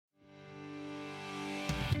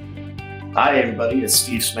Hi, everybody. It's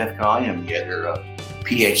Steve Smith calling. I'm the editor of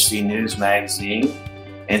PHC News Magazine.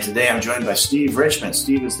 And today I'm joined by Steve Richmond.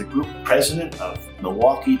 Steve is the group president of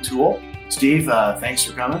Milwaukee Tool. Steve, thanks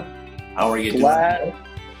for coming. How are you doing?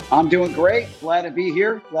 I'm doing great. Glad to be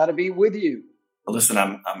here. Glad to be with you. Well, listen,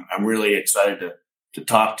 I'm really excited to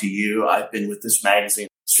talk to you. I've been with this magazine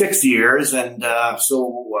 6 years. And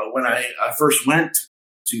so when I first went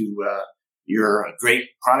to your great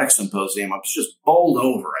product symposium, I was just bowled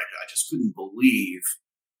over. I just couldn't believe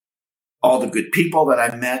all the good people that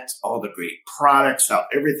I met, all the great products, how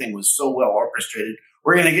everything was so well orchestrated.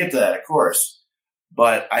 We're going to get to that, of course.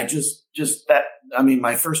 But I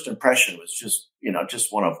my first impression was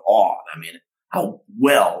just one of awe. I mean, how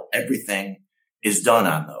well everything is done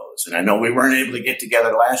on those. And I know we weren't able to get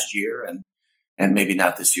together last year and maybe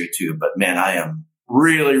not this year too, but man, I am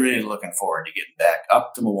really, really looking forward to getting back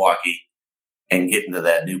up to Milwaukee and getting to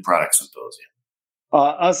that new product symposium.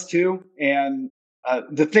 Us too. And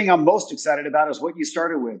the thing I'm most excited about is what you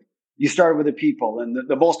started with. You started with the people. And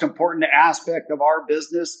the most important aspect of our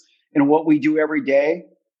business and what we do every day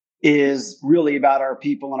is really about our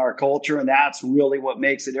people and our culture. And that's really what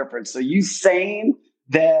makes a difference. So you saying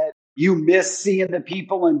that you miss seeing the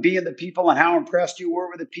people and being the people and how impressed you were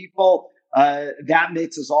with the people, that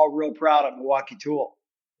makes us all real proud of Milwaukee Tool.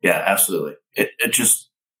 Yeah, absolutely. It just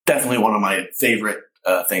definitely one of my favorite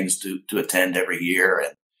things to attend every year,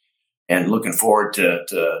 and looking forward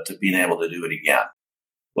to being able to do it again.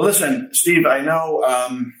 Well, listen, Steve, I know,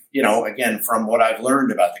 again, from what I've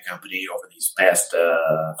learned about the company over these past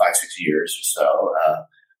 5-6 years or so,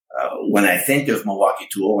 when I think of Milwaukee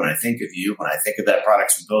Tool, when I think of you, when I think of that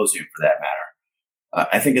product symposium for that matter,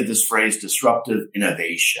 I think of this phrase, disruptive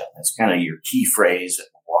innovation. That's kind of your key phrase at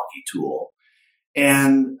Milwaukee Tool.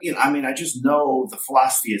 And, I just know the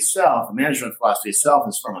philosophy itself, the management philosophy itself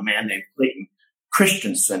is from a man named Clayton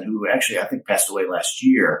Christensen, who actually, I think, passed away last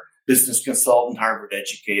year, business consultant, Harvard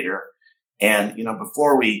educator. And,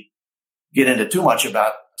 before we get into too much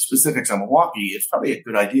about specifics on Milwaukee, it's probably a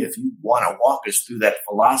good idea if you want to walk us through that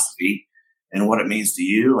philosophy and what it means to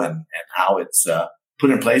you and how it's put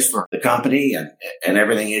in place for the company and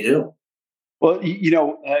everything you do. Well,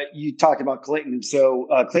 you talked about Clayton. So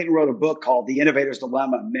Clayton wrote a book called The Innovator's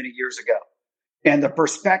Dilemma many years ago. And the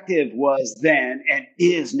perspective was then and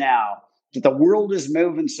is now that the world is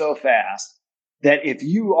moving so fast that if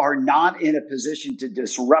you are not in a position to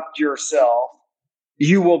disrupt yourself,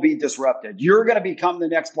 you will be disrupted. You're going to become the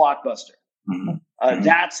next Blockbuster. Mm-hmm.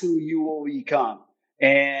 That's who you will become.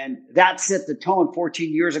 And that set the tone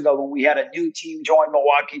 14 years ago when we had a new team join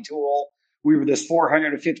Milwaukee Tool. We were this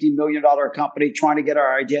 $450 million company trying to get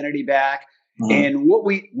our identity back. Mm-hmm. And what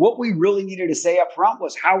we really needed to say up front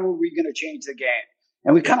was, how were we going to change the game?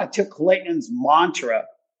 And we kind of took Clayton's mantra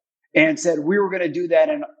and said we were going to do that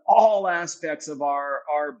in all aspects of our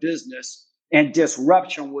business. And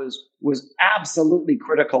disruption was absolutely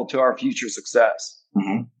critical to our future success.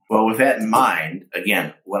 Mm-hmm. Well, with that in mind,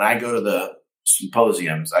 again, when I go to the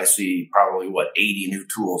symposiums, I see probably 80 new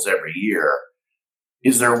tools every year.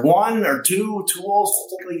 Is there one or two tools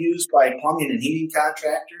typically used by plumbing and heating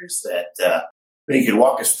contractors that you could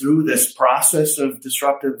walk us through this process of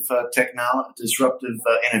disruptive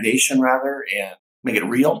innovation, and make it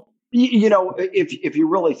real? If you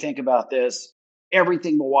really think about this,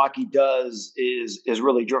 everything Milwaukee does is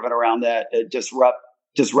really driven around that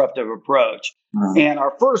disruptive approach. Mm-hmm. And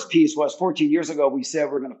our first piece was 14 years ago, we said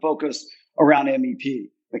we're going to focus around MEP,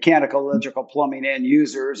 mechanical, electrical, plumbing end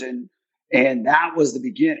users. And that was the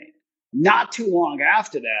beginning. Not too long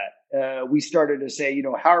after that, we started to say,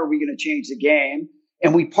 how are we going to change the game?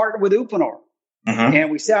 And we partnered with Uponor. Mm-hmm. And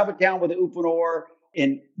we sat down with Uponor,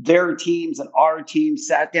 and their teams and our team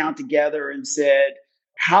sat down together and said,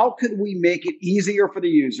 how could we make it easier for the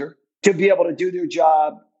user to be able to do their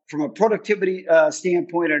job from a productivity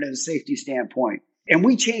standpoint and a safety standpoint? And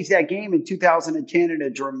we changed that game in 2010 in a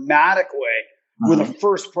dramatic way. Mm-hmm. With the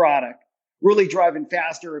first product, really driving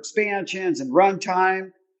faster expansions and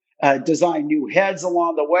runtime, design new heads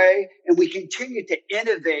along the way. And we continue to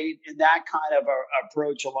innovate in that kind of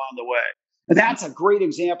approach along the way. And that's a great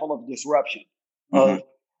example of disruption. Mm-hmm. Of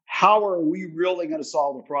how are we really going to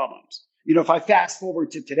solve the problems? If I fast forward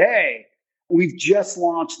to today, we've just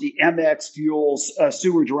launched the MX Fuels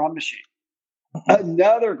sewer drum machine. Mm-hmm.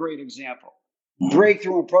 Another great example. Mm-hmm.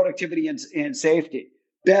 Breakthrough in productivity and safety.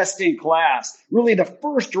 Best in class. Really the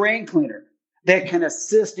first drain cleaner that can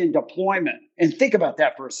assist in deployment. And think about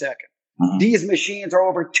that for a second. Mm-hmm. These machines are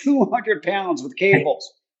over 200 pounds with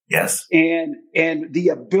cables. Yes. And the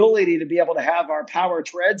ability to be able to have our power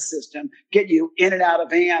tread system get you in and out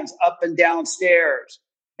of vans, up and down stairs,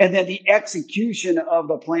 And then the execution of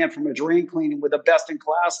the plant from a drain cleaning with a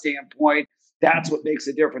best-in-class standpoint, that's what makes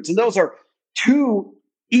a difference. And those are two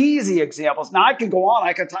easy examples. Now, I could go on.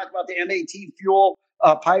 I could talk about the M18 fuel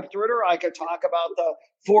pipe threader. I could talk about the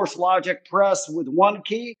Force Logic press with one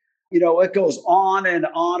key. It goes on and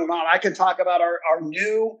on and on. I can talk about our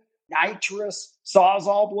new nitrous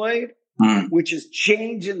Sawzall blade, which is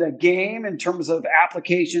changing the game in terms of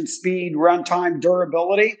application speed, runtime,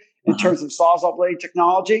 durability, in terms of Sawzall blade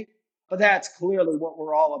technology. But that's clearly what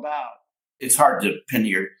we're all about. It's hard to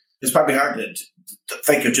it's probably hard to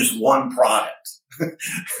think of just one product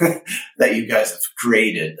that you guys have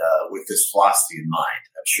created with this philosophy in mind,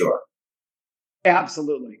 I'm sure.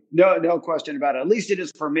 Absolutely. No question about it. At least it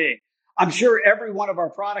is for me. I'm sure every one of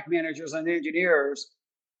our product managers and engineers,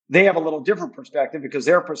 they have a little different perspective because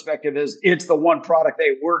their perspective is it's the one product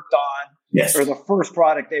they worked on, yes, or the first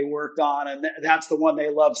product they worked on, and that's the one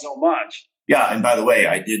they love so much. Yeah, and by the way,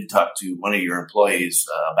 I did talk to one of your employees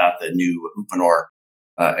about the new Uponor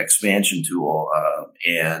expansion tool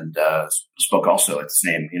and spoke also at the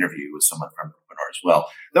same interview with someone from Uponor as well.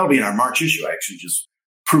 That'll be in our March issue. I actually just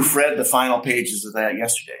proofread the final pages of that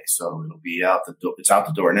yesterday, so it'll be out it's out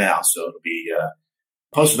the door now, so it'll be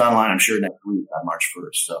posted online, I'm sure, next week on March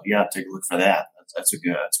 1st. So yeah, take a look for that. That's a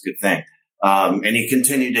good thing. And you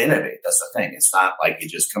continue to innovate. That's the thing. It's not like you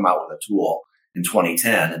just come out with a tool in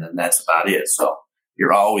 2010 and then that's about it. So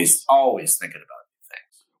you're always thinking about new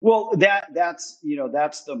things. Well,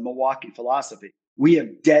 that's the Milwaukee philosophy. We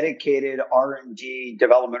have dedicated R&D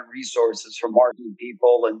development resources for marketing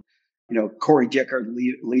people, and Corey Dicker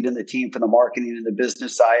leading the team for the marketing and the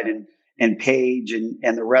business side, and Paige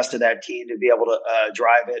and the rest of that team to be able to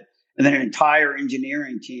drive it. And then an entire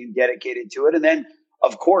engineering team dedicated to it. And then,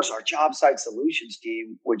 of course, our job site solutions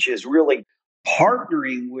team, which is really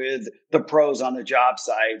partnering with the pros on the job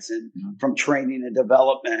sites, and from training and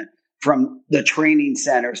development, from the training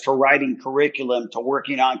centers to writing curriculum, to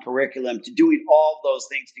working on curriculum, to doing all those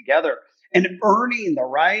things together and earning the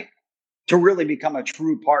right to really become a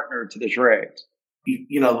true partner to the trades.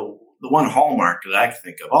 The one hallmark that I can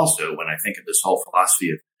think of also when I think of this whole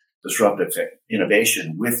philosophy of disruptive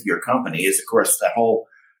innovation with your company is, of course,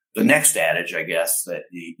 the next adage, I guess, that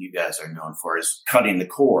you guys are known for is cutting the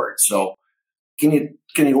cord. So can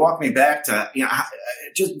you walk me back to,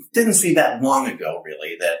 it just didn't seem that long ago,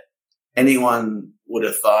 really, that anyone would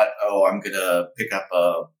have thought, oh, I'm going to pick up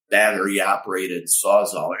a battery-operated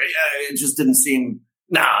Sawzall. It just didn't seem,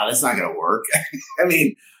 that's not going to work. I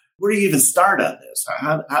mean, where do you even start on this?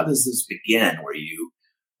 How does this begin where you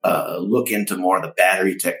look into more of the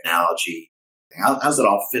battery technology? How's it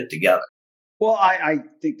all fit together? Well, I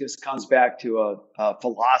think this comes back to a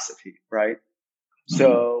philosophy, right? Mm-hmm.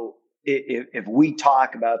 So if we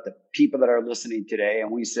talk about the people that are listening today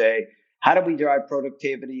and we say, how do we drive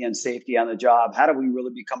productivity and safety on the job? How do we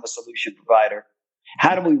really become a solution provider?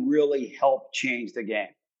 How do we really help change the game?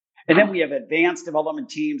 And then we have advanced development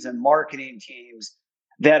teams and marketing teams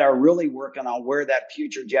that are really working on where that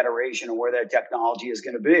future generation and where that technology is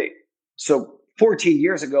going to be. So 14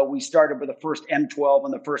 years ago, we started with the first M12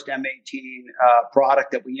 and the first M18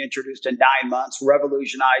 product that we introduced in 9 months,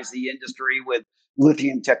 revolutionized the industry with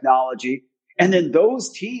lithium technology. And then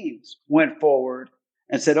those teams went forward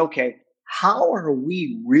and said, okay, how are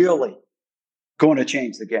we really going to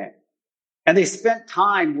change the game? And they spent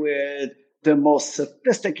time with the most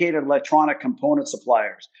sophisticated electronic component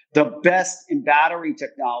suppliers, the best in battery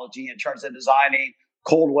technology in terms of designing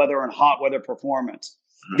cold weather and hot weather performance,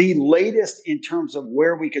 the latest in terms of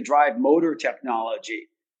where we could drive motor technology.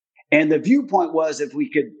 And the viewpoint was if we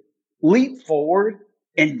could leap forward,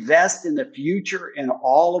 invest in the future in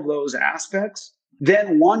all of those aspects,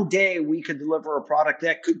 then one day we could deliver a product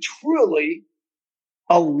that could truly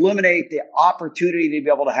eliminate the opportunity to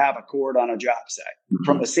be able to have a cord on a job site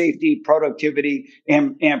from a safety, productivity,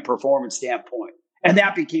 and performance standpoint. And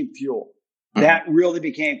that became fuel. That really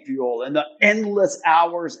became fuel. And the endless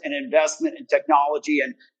hours and investment in technology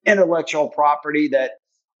and intellectual property that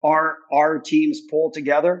our teams pull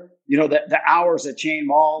together, the hours that Shane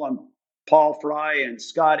Mall and Paul Fry and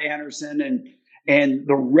Scott Anderson and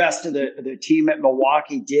the rest of the team at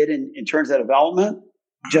Milwaukee did in terms of development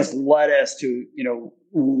just led us to,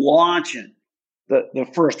 launching the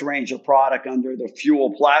first range of product under the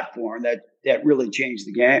fuel platform that really changed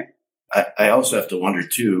the game. I also have to wonder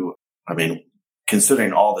too,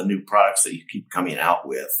 considering all the new products that you keep coming out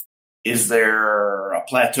with, is there a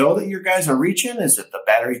plateau that you guys are reaching? Is it the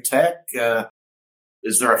battery tech?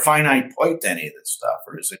 Is there a finite point to any of this stuff?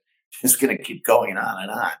 Or is it just going to keep going on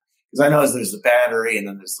and on? Because I know there's the battery and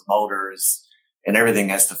then there's the motors and everything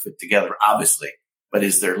has to fit together, obviously. but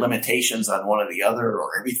is there limitations on one or the other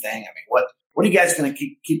or everything? I mean, what are you guys going to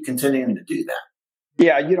keep continuing to do that?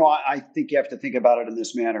 Yeah, I think you have to think about it in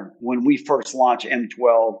this manner. When we first launched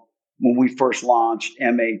M12, when we first launched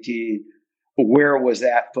M18, where was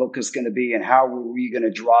that focus going to be and how were we going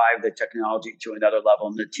to drive the technology to another level?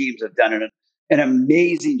 And the teams have done an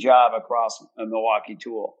amazing job across Milwaukee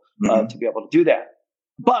Tool to be able to do that.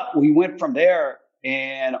 But we went from there,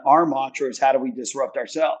 and our mantra is, how do we disrupt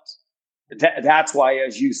ourselves? That's why,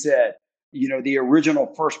 as you said, the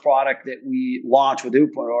original first product that we launched with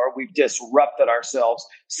Uponor, we've disrupted ourselves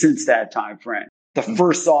since that time frame. The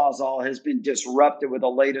first Sawzall has been disrupted with the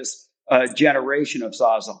latest generation of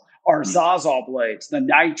Sawzall. Our Sawzall blades, the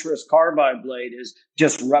nitrous carbide blade, is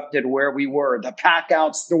disrupted where we were. The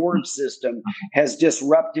pack-out storage system has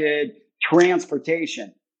disrupted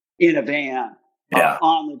transportation in a van,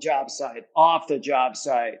 on the job site, off the job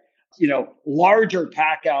site. Larger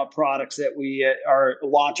pack-out products that we are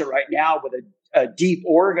launching right now with a deep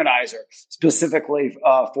organizer specifically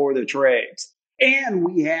for the trades. And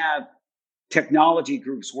we have technology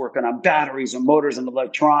groups working on batteries and motors and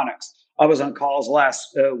electronics. I was on calls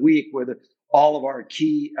last week with all of our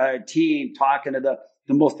key team talking to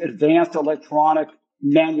the most advanced electronic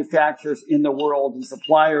manufacturers in the world and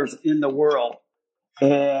suppliers in the world.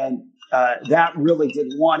 And that really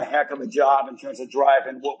did one heck of a job in terms of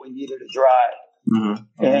driving what we needed to drive,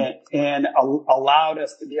 and allowed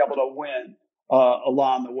us to be able to win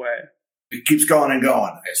along the way. It keeps going and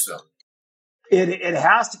going, I assume. It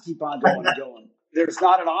has to keep on going and going. There's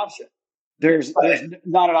not an option. There's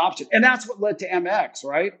not an option, and that's what led to MX,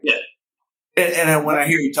 right? Yeah. And when I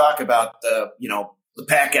hear you talk about the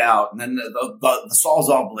pack out and then the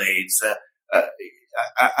Sawzall blades.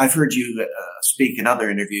 I've heard you speak in other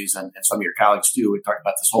interviews, and some of your colleagues too. We talk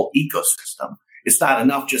about this whole ecosystem. It's not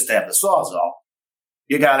enough just to have the Sawzall.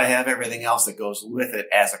 You got to have everything else that goes with it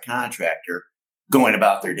as a contractor going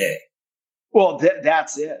about their day. Well,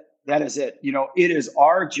 that's it. That is it. It is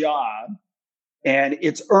our job, and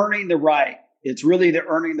it's earning the right. It's really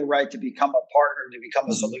earning the right to become a partner, to become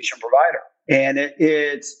a solution provider. And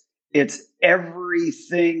it's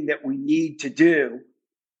everything that we need to do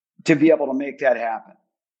to be able to make that happen.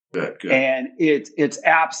 Good. And it's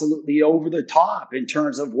absolutely over the top in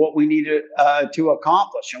terms of what we need to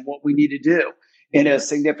accomplish and what we need to do in a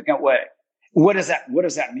significant way. What does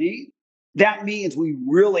that mean? That means we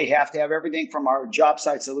really have to have everything from our job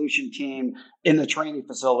site solution team in the training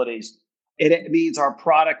facilities. It means our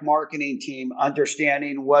product marketing team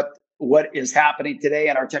understanding what is happening today,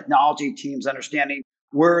 and our technology teams understanding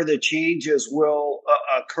where the changes will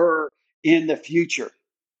occur in the future.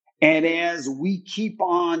 And as we keep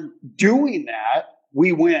on doing that,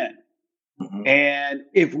 we win. Mm-hmm. And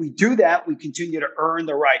if we do that, we continue to earn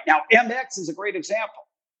the right. Now, MX is a great example.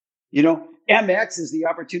 MX is the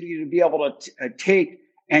opportunity to be able to take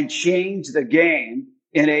and change the game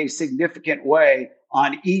in a significant way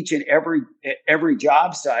on each and every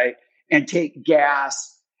job site, and take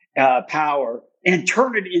gas, power, and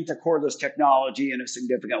turn it into cordless technology in a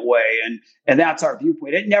significant way. And that's our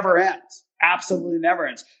viewpoint. It never ends. Absolutely never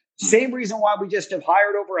ends. Same reason why we just have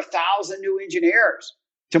hired over 1,000 new engineers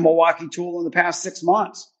to Milwaukee Tool in the past 6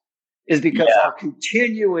 months, is because our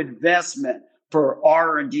continued investment for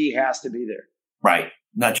R&D has to be there. Right.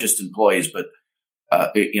 Not just employees, but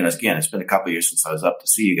again, it's been a couple of years since I was up to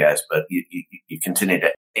see you guys, but you continue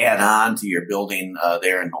to add on to your building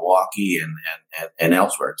there in Milwaukee and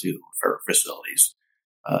elsewhere too, for facilities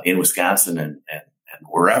in Wisconsin and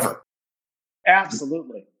wherever.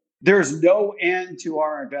 Absolutely. There's no end to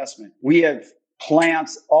our investment. We have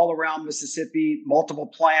plants all around Mississippi, multiple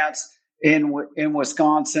plants in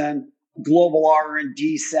Wisconsin, global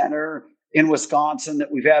R&D center in Wisconsin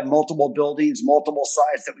that we've had multiple buildings, multiple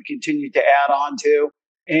sites that we continue to add on to.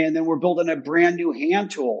 And then we're building a brand new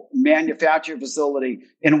hand tool manufacturing facility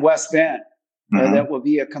in West Bend that will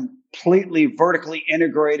be a completely vertically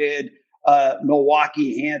integrated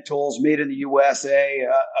Milwaukee hand tools made in the USA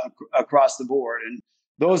across the board. And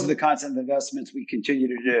those are the kinds of investments we continue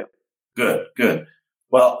to do. Good.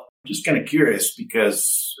 Well, just kind of curious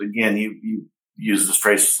because, again, you use this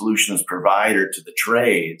phrase solutions provider to the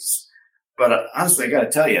trades. But honestly, I got to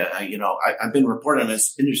tell you, I've been reporting on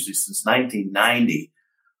this industry since 1990.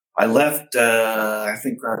 I left, I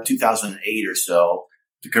think, around 2008 or so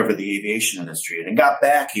to cover the aviation industry, and got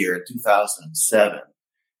back here in 2007.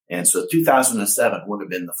 And so 2007 would have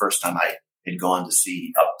been the first time I had gone to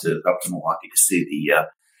see up to Milwaukee to see the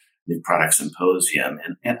new product symposium.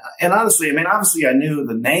 And honestly, obviously I knew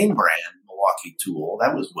the name brand Milwaukee Tool,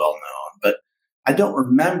 that was well known, but I don't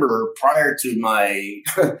remember prior to my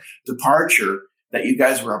departure that you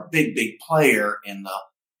guys were a big player in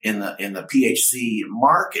the PHC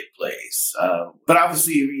marketplace. But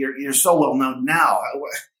obviously you're so well known now.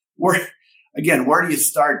 Where do you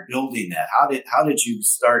start building that? How did you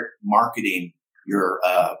start marketing your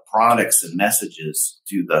products and messages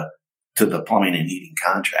to the plumbing and heating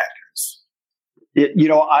contractors?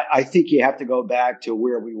 I think you have to go back to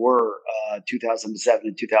where we were 2007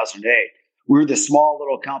 and 2008. We were the small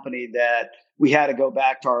little company that we had to go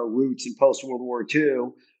back to our roots in post-World War II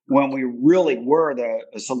when we really were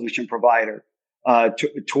the solution provider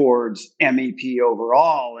towards MEP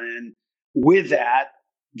overall. And with that,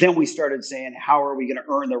 then we started saying, how are we going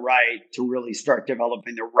to earn the right to really start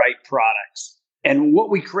developing the right products? And what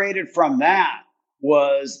we created from that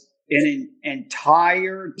was an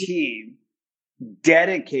entire team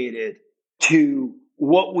dedicated to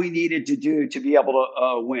what we needed to do to be able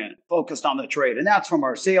to win, focused on the trade. And that's from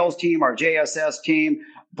our sales team, our JSS team,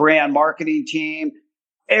 brand marketing team,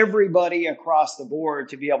 everybody across the board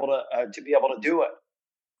to be able to do it.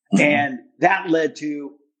 Mm-hmm. And that led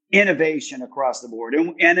to innovation across the board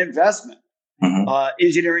and investment,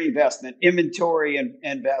 engineering investment, inventory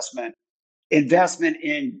investment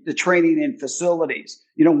in the training and facilities.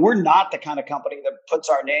 We're not the kind of company that puts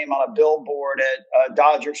our name on a billboard at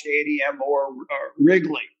Dodger Stadium or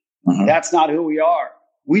Wrigley. Mm-hmm. That's not who we are.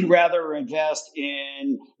 We'd rather invest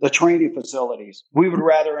in the training facilities. We would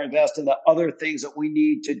rather invest in the other things that we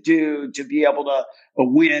need to do to be able to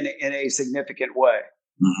win in a significant way.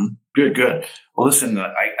 Mm-hmm. Good. Well, listen,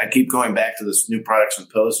 I keep going back to this new product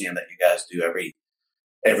symposium that you guys do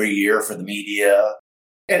every year for the media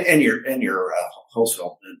and your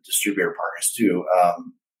wholesale distributor partners too.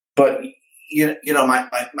 But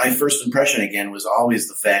my first impression again was always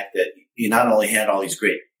the fact that you not only had all these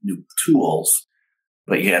great new tools,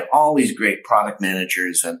 but you had all these great product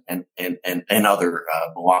managers and other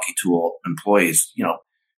Milwaukee Tool employees,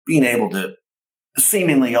 being able to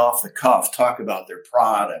seemingly off the cuff talk about their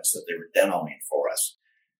products that they were demoing for us,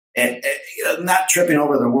 and not tripping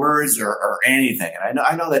over the words or anything. And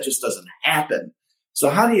I know that just doesn't happen. So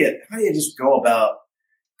how do you just go about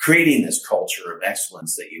creating this culture of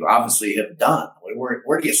excellence that you obviously have done?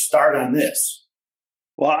 Where do you start on this?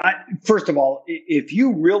 Well, first of all, if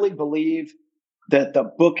you really believe that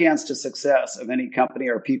the bookends to success of any company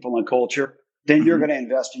are people and culture, then you're going to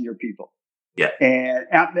invest in your people. Yeah. And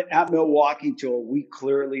at Milwaukee Tool, we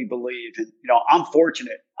clearly believe, and I'm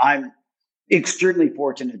fortunate. I'm extremely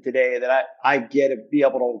fortunate today that I get to be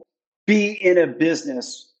able to be in a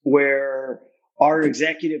business where our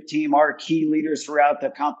executive team, our key leaders throughout the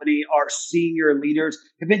company, our senior leaders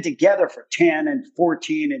have been together for 10 and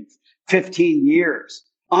 14 and 15 years.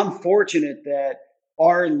 I'm fortunate that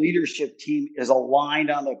our leadership team is aligned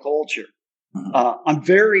on the culture. I'm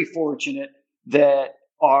very fortunate that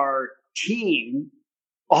our team,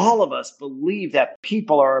 all of us believe that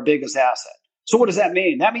people are our biggest asset. So what does that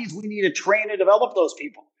mean? That means we need to train and develop those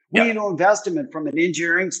people. We need to invest in them from an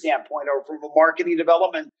engineering standpoint or from a marketing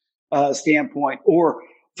development standpoint, or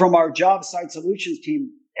from our job site solutions team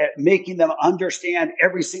at making them understand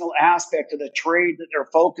every single aspect of the trade that they're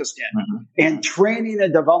focused in. And training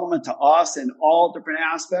and development to us in all different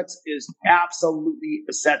aspects is absolutely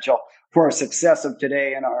essential for our success of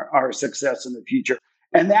today and our success in the future.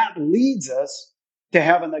 And that leads us to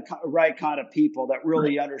having the right kind of people that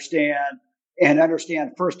really understand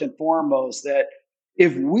first and foremost that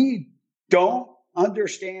if we don't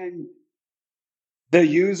understand the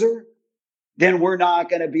user, then we're not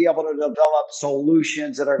going to be able to develop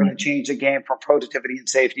solutions that are going to change the game for productivity and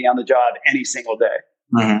safety on the job any single day.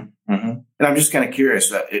 And I'm just kind of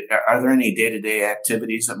curious, are there any day-to-day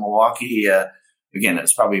activities at Milwaukee? Again,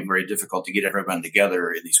 it's probably very difficult to get everyone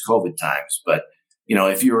together in these COVID times, but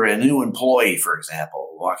if you were a new employee, for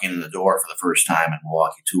example, walking in the door for the first time at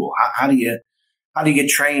Milwaukee Tool, how do you get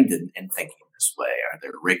trained in thinking this way? Are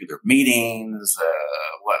there regular meetings?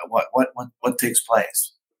 What takes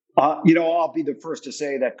place? I'll be the first to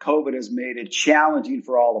say that COVID has made it challenging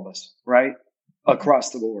for all of us, right,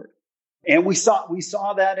 across the board. And we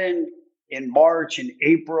saw that in March and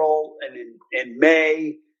April and in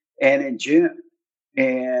May and in June.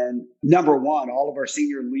 And number one, all of our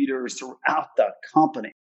senior leaders throughout the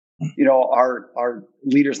company, our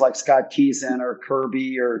leaders like Scott Keeson or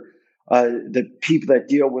Kirby or the people that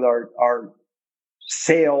deal with our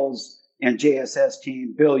sales and JSS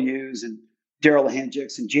team, Bill Hughes and Daryl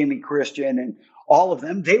Hendricks and Jamie Christian and all of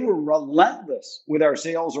them, they were relentless with our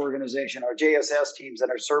sales organization, our JSS teams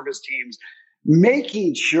and our service teams,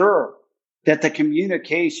 making sure that the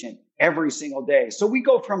communication every single day. So we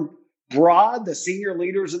go from broad, the senior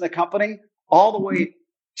leaders in the company, all the way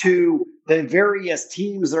to the various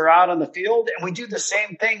teams that are out on the field. And we do the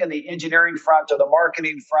same thing in the engineering front or the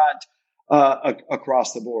marketing front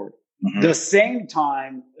across the board. Mm-hmm. The same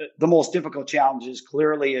time, the most difficult challenge is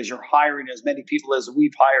clearly as you're hiring as many people as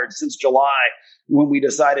we've hired since July, when we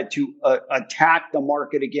decided to attack the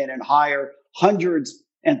market again and hire hundreds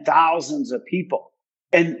and thousands of people.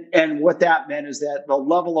 And what that meant is that the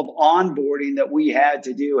level of onboarding that we had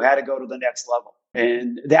to do had to go to the next level.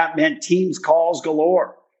 And that meant Teams calls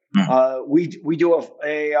galore. We do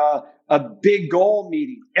a big goal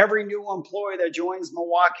meeting. Every new employee that joins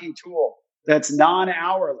Milwaukee Tool that's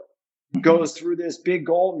non-hourly goes through this big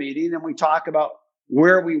goal meeting, and we talk about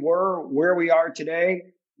where we were, where we are today,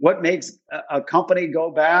 what makes a company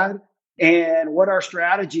go bad, and what our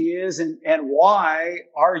strategy is, and why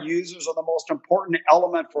our users are the most important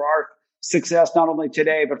element for our success, not only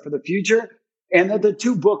today, but for the future. And that the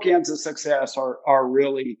two bookends of success are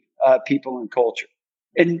really people and culture.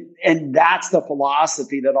 And that's the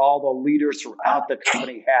philosophy that all the leaders throughout the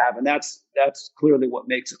company have. And that's clearly what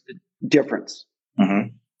makes the difference.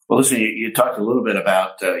 Mm-hmm. Well, listen, you talked a little bit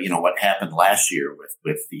about, what happened last year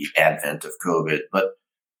with the advent of COVID, but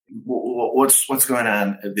what's going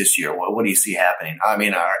on this year? What do you see happening? I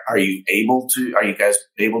mean, are you guys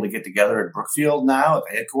able to get together at Brookfield now at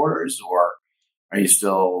the headquarters, or are you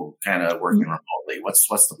still kind of working remotely? What's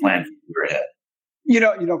the plan for your ahead?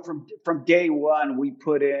 From day one, we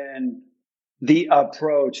put in the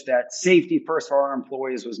approach that safety first for our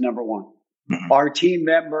employees was number one. Mm-hmm. Our team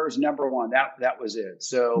members, number one. That was it.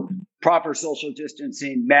 So proper social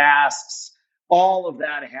distancing, masks, all of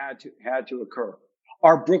that had to occur.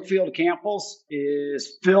 Our Brookfield campus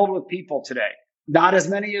is filled with people today. Not as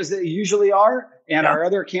many as they usually are, and our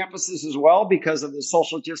other campuses as well, because of the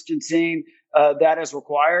social distancing that is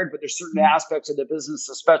required. But there's certain aspects of the business,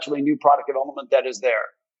 especially new product development, that is there.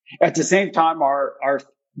 At the same time, our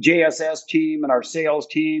JSS team and our sales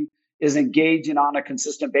team is engaging on a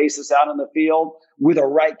consistent basis out in the field with the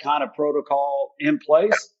right kind of protocol in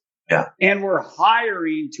place. Yeah. And we're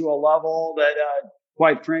hiring to a level that,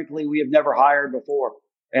 quite frankly, we have never hired before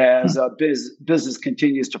as business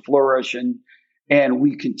continues to flourish and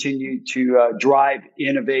we continue to drive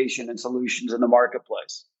innovation and solutions in the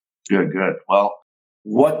marketplace. Good. Well,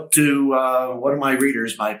 what do my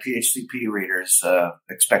readers, my PHCP readers,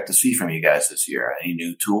 expect to see from you guys this year? Any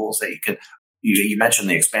new tools that you could? You mentioned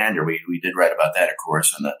the expander. We did write about that, of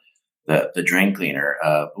course, and the drain cleaner.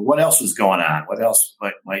 But what else is going on? What else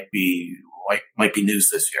might be news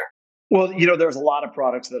this year? Well, there's a lot of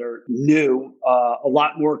products that are new, a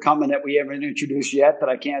lot more coming that we haven't introduced yet that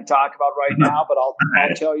I can't talk about right now. But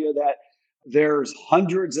I'll tell you that there's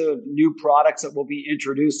hundreds of new products that we'll be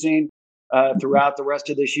introducing throughout the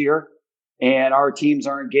rest of this year, and our teams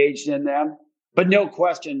are engaged in them. But no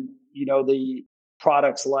question, the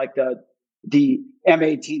products like the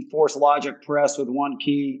M18 Force Logic press with one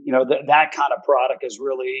key, that kind of product is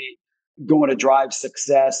really going to drive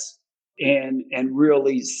success and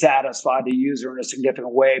really satisfy the user in a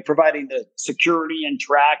significant way, providing the security and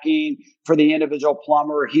tracking for the individual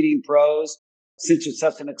plumber or heating pros, since it's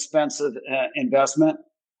such an expensive investment.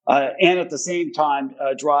 And at the same time,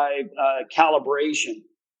 drive calibration,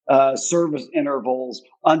 service intervals,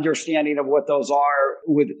 understanding of what those are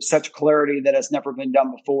with such clarity that has never been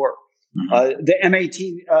done before. The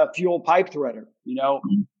M18 fuel pipe threader,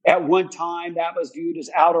 at one time that was viewed as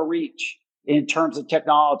out of reach in terms of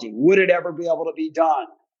technology. Would it ever be able to be done?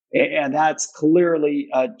 And that's clearly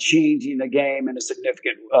changing the game in a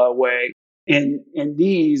significant way. And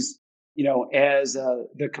these, as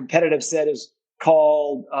the competitive set is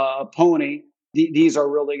called Pony, these are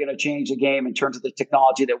really going to change the game in terms of the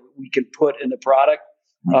technology that we can put in the product.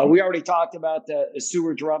 We already talked about the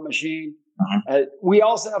sewer drum machine. We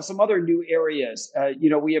also have some other new areas.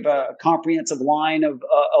 We have a comprehensive line of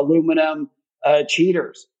aluminum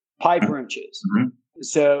cheaters, pipe wrenches.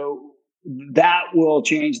 So that will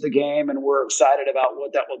change the game, and we're excited about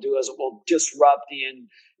what that will do, as it will disrupt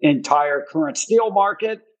the entire current steel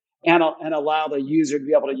market and allow the user to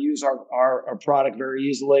be able to use our product very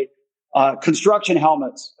easily. Construction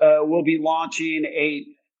helmets. We'll be launching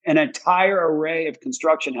an entire array of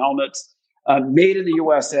construction helmets made in the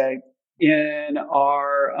USA in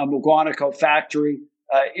our Mugwanago factory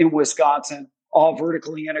in Wisconsin, all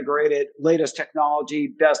vertically integrated, latest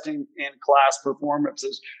technology, best in class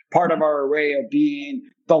performances, part of our array of being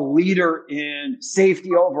the leader in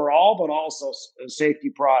safety overall, but also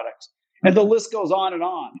safety products. And the list goes on and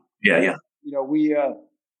on. Yeah.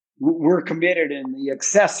 We're committed in the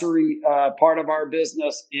accessory part of our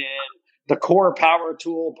business, in the core power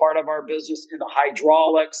tool part of our business, in the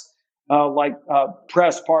hydraulics,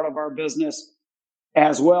 press part of our business.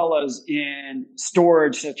 as well as in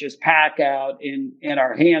storage, such as pack out in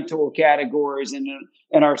our hand tool categories and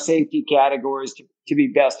in our safety categories to be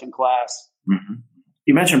best in class. Mm-hmm.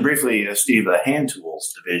 You mentioned briefly, Steve, the hand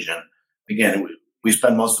tools division. Again, we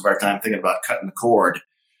spend most of our time thinking about cutting the cord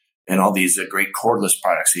and all these great cordless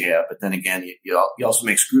products you have. But then again, you also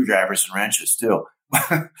make screwdrivers and wrenches too.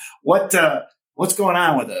 What's going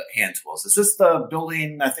on with the hand tools? Is this the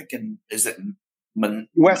building, I think, is it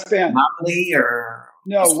West Bend? Monopoly or?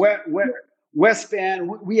 No, West Bend.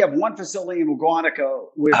 We have one facility in Waguanico,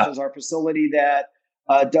 which is our facility that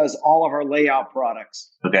does all of our layout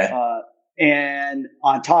products. Okay. And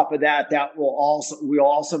on top of that, we'll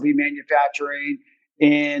also be manufacturing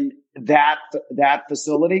in that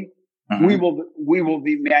facility. Mm-hmm. We will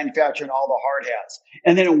be manufacturing all the hard hats.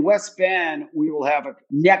 And then in West Bend, we will have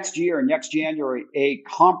next January, a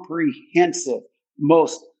comprehensive,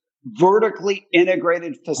 most vertically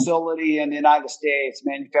integrated facility in the United States,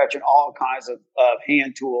 manufacturing all kinds of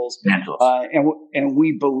hand tools. And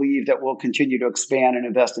we believe that we'll continue to expand and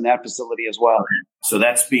invest in that facility as well. So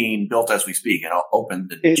that's being built as we speak and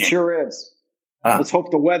opened. It sure is. Let's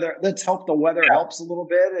hope the weather helps a little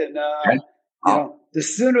bit. And, you know, the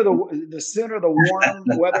sooner the warm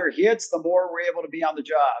weather hits, the more we're able to be on the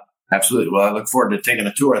job. Absolutely. Well, I look forward to taking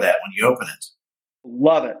a tour of that when you open it.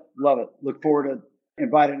 Love it. Look forward to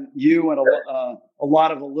inviting you and a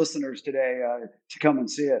lot of the listeners today to come and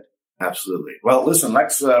see it. Absolutely. Well, listen,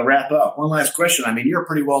 let's wrap up. One last question. I mean, you're a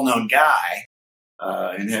pretty well-known guy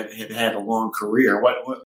and have had a long career.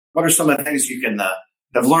 What are some of the things you can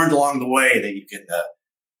have learned along the way that you can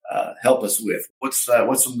help us with? What's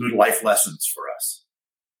some good life lessons for us?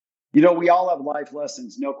 You know, we all have life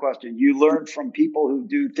lessons, no question. You learn from people who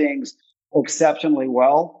do things exceptionally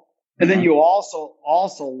well. And then you also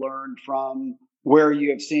learn from where you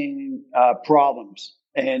have seen problems,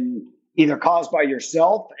 and either caused by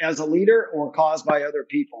yourself as a leader or caused by other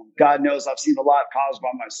people. God knows I've seen a lot caused by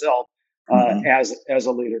myself as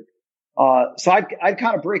a leader. So I'd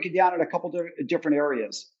kind of break it down in a couple different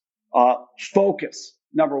areas. Focus,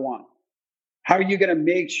 number one. How are you going to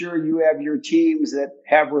make sure you have your teams that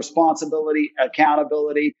have responsibility,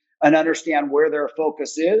 accountability, and understand where their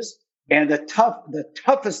focus is? And the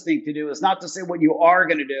toughest thing to do is not to say what you are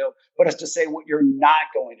going to do, but it's to say what you're not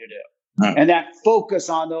going to do. Mm. And that focus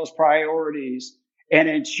on those priorities and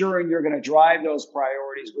ensuring you're going to drive those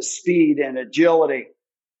priorities with speed and agility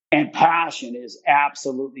and passion is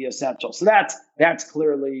absolutely essential. So that's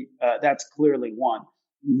clearly one,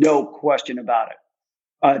 no question about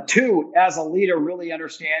it. Two, as a leader, really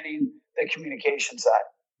understanding the communication side.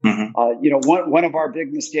 Mm-hmm. You know, one of our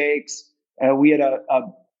big mistakes, we had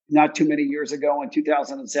not too many years ago in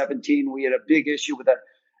 2017, we had a big issue with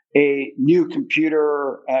a new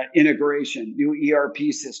computer integration, new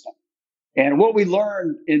ERP system. And what we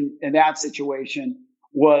learned in that situation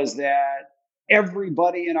was that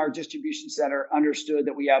everybody in our distribution center understood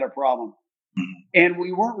that we had a problem. Mm-hmm. And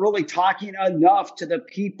we weren't really talking enough to the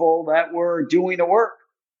people that were doing the work.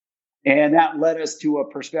 And that led us to a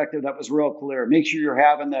perspective that was real clear. Make sure you're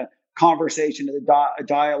having the conversation, the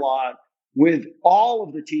dialogue with all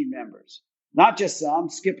of the team members, not just some,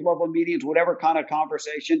 skip level meetings, whatever kind of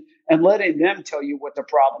conversation, and letting them tell you what the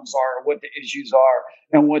problems are, what the issues are,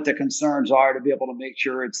 and what the concerns are to be able to make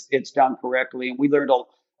sure it's done correctly. And we learned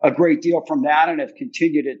a great deal from that and have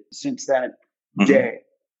continued it since that day.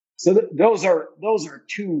 So those are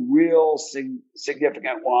two real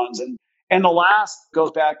significant ones. And the last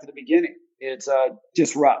goes back to the beginning. It's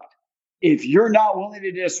disrupt. If you're not willing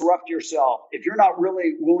to disrupt yourself, if you're not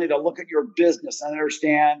really willing to look at your business and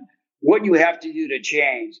understand what you have to do to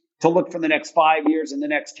change, to look for the next 5 years and the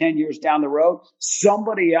next 10 years down the road,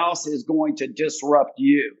 somebody else is going to disrupt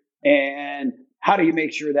you. And how do you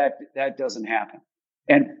make sure that doesn't happen?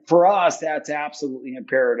 And for us, that's absolutely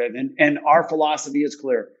imperative. And our philosophy is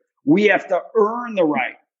clear. We have to earn the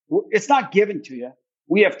right. It's not given to you.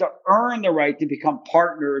 We have to earn the right to become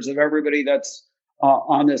partners of everybody that's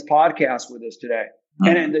on this podcast with us today.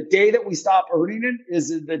 Mm-hmm. And the day that we stop earning it is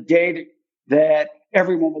the day that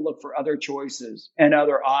everyone will look for other choices and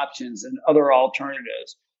other options and other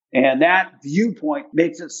alternatives. And that viewpoint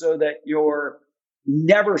makes it so that you're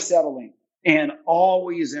never settling and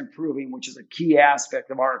always improving, which is a key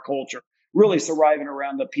aspect of our culture, really surviving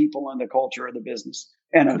around the people and the culture of the business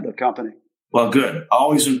and of the company. Well, good.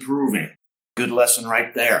 Always improving. Good lesson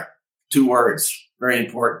right there. 2 words. Very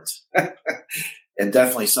important. And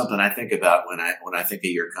definitely something I think about when I think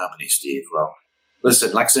of your company, Steve. Well,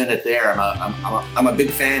 listen, let's end it there. I'm a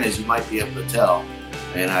big fan, as you might be able to tell,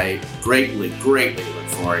 and I greatly look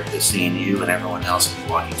forward to seeing you and everyone else at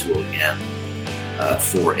Milwaukee Tool again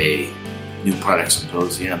for a new product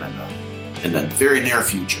symposium in the very near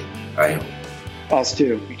future, I hope. Us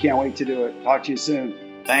too. We can't wait to do it. Talk to you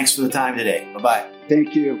soon. Thanks for the time today. Bye-bye.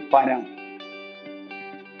 Thank you. Bye now.